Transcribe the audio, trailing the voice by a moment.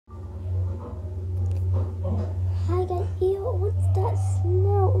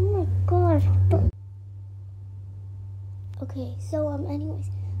smell. Oh my gosh. Okay, so anyways.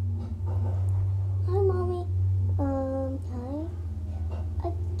 Hi, Mommy. Hi.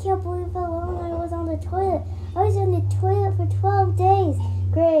 I can't believe how long I was on the toilet. I was on the toilet for 12 days.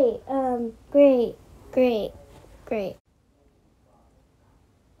 Great. Great.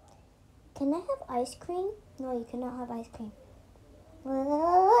 Can I have ice cream? No, you cannot have ice cream.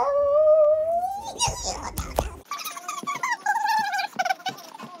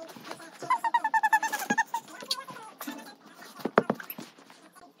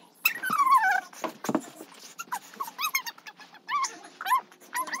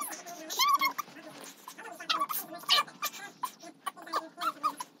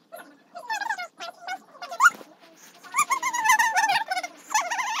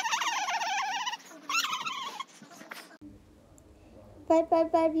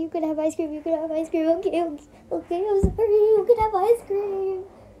 Five. You can have ice cream. Okay, I'm sorry. You can have ice cream.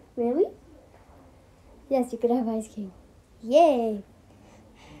 Really? Yes, you can have ice cream. Yay.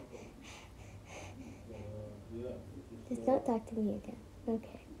 Just don't talk to me again.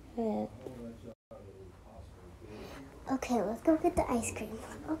 Okay. Okay, let's go get the ice cream.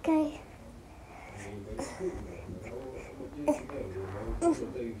 Okay.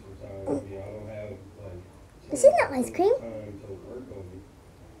 This isn't ice cream.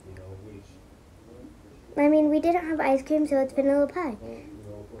 I mean, we didn't have ice cream, so it's vanilla pie.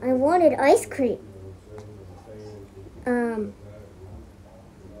 I wanted ice cream. Okay,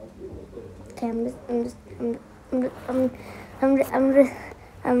 I'm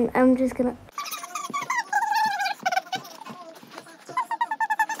just gonna.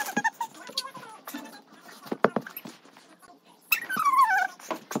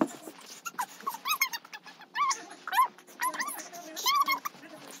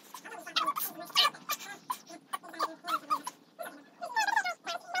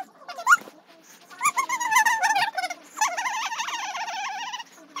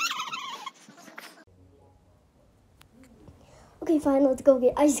 Okay, fine, let's go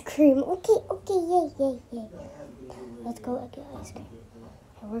get ice cream. Okay, yay. Let's go get ice cream.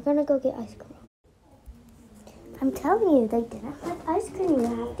 Okay, we're gonna go get ice cream. I'm telling you, they didn't have ice cream. You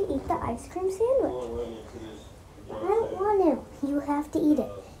have to eat the ice cream sandwich. I don't want to. You have to eat it.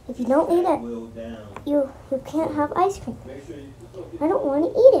 If you don't eat it, you can't have ice cream. I don't want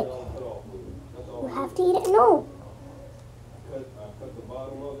to eat it. You have to eat it. No.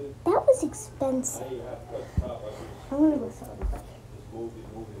 That was expensive. I'm going to go sell it. Move it, you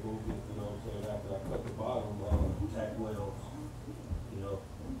know what I'm saying? After I cut the bottom, tack wells, you know,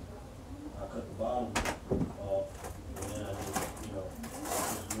 I cut the bottom off, and then I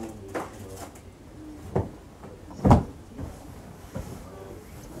just move it,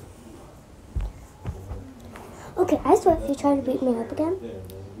 Okay, I swear if you try to beat me up again,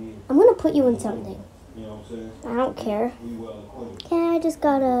 I'm going to put you in something. You know what I'm saying? I don't care. Okay, I just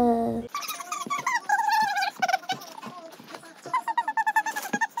gotta...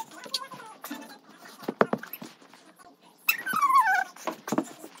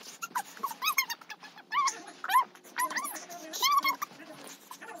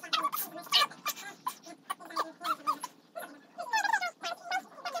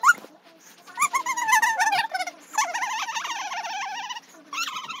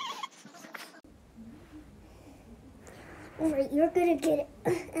 Alright, you're gonna get it.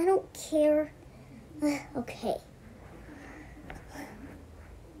 I don't care. Okay.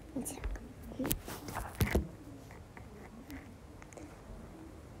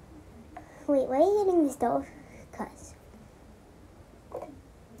 Wait, why are you hitting the stove? Cause.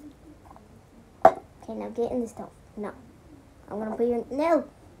 Okay, now get in the stove. No. I'm gonna put you in. No.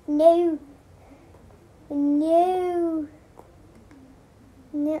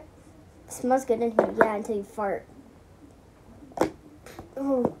 It smells good in here. Yeah, until you fart.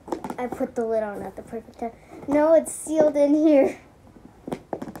 Oh, I put the lid on at the perfect time. No, it's sealed in here.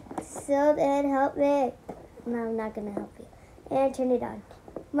 Sealed in, help me. No, I'm not gonna help you. And turn it on.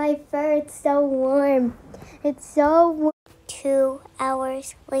 My fur, it's so warm. It's so warm. 2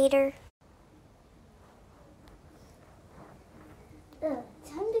 hours later.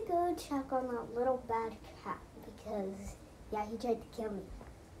 Time to go check on that little bad cat because, yeah, he tried to kill me.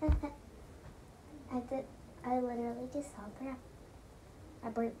 I literally just saw crap. I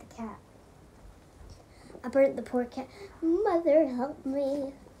burnt the cat. I burnt the poor cat. Mother, help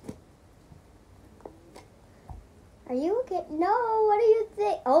me. Are you okay? No, what do you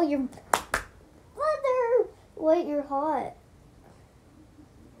think? Oh, you're... Mother! Wait, you're hot.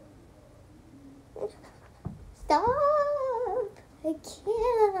 Stop! I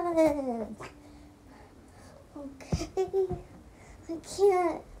can't. Okay. I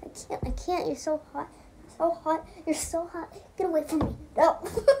can't. You're so hot. So hot. You're so hot. Get away from me. No.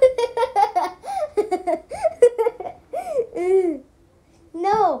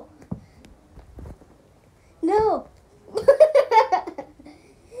 No. No.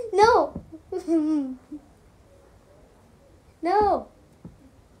 No. No.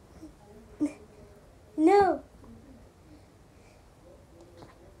 No.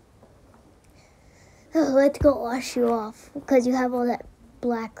 Oh, let's go wash you off because you have all that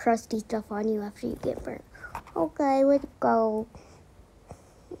black crusty stuff on you after you get burnt. Okay, let's go.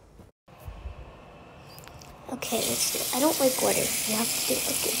 Okay, let's do it. I don't like glitter. You have to do it.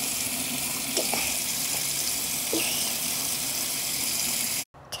 Okay.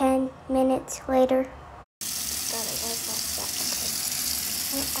 10 minutes later. Gotta wipe off that.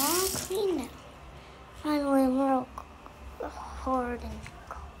 Okay. We're all clean now. Finally, we're all hard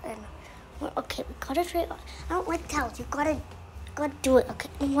and okay. We gotta try. I don't like towels. You gotta do it. Okay.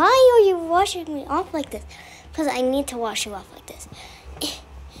 Why are you washing me off like this? Because I need to wash you off like this.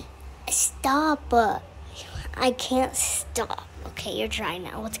 Stop. I can't stop. Okay, you're dry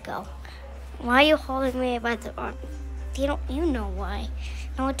now. Let's go. Why are you holding me by the arm? You know why.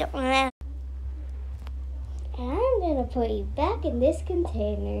 No, I don't want that. And I'm gonna put you back in this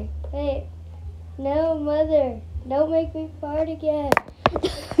container. Wait. No, Mother. Don't make me fart again.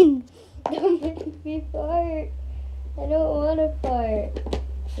 Don't make me fart. I don't want to fart.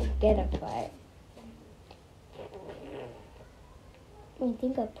 Forget a fart. I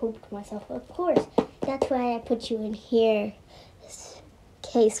think I pooped myself. Of course. That's why I put you in here. This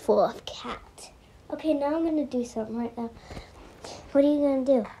case full of cat. Okay, now I'm going to do something right now. What are you going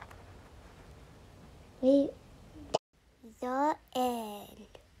to do? Wait. The end.